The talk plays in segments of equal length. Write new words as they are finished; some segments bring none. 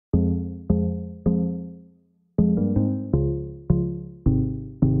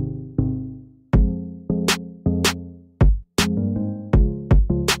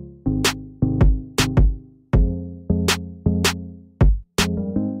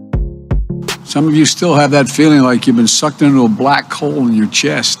Some of you still have that feeling like you've been sucked into a black hole in your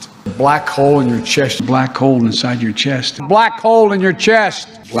chest. Black hole in your chest. Black hole inside your chest. Black hole in your chest.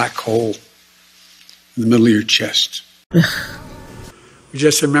 Black hole in the middle of your chest. We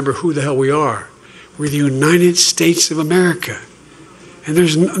just remember who the hell we are. We're the United States of America. And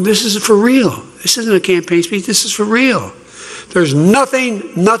this is for real. This isn't a campaign speech. This is for real. There's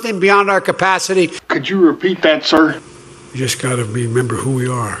nothing beyond our capacity. Could you repeat that, sir? We just got to remember who we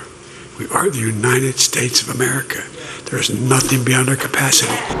are. We are the United States of America. There's nothing beyond our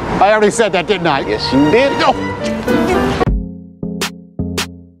capacity. I already said that, didn't I? Yes, you did. No.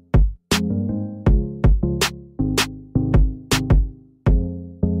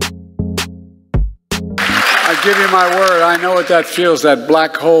 I give you my word, I know what that feels, that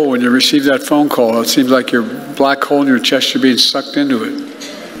black hole when you receive that phone call. It seems like your black hole in your chest, you're being sucked into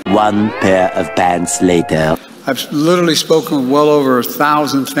it. One pair of pants later. I've literally spoken with well over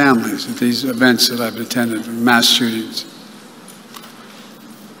 1,000 families at these events that I've attended, mass shootings.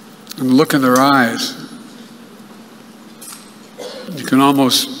 And look in their eyes. You can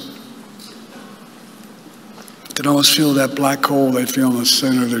almost feel that black hole they feel in the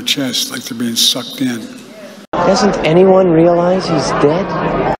center of their chest, like they're being sucked in. Doesn't anyone realize he's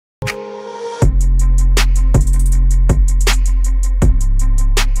dead?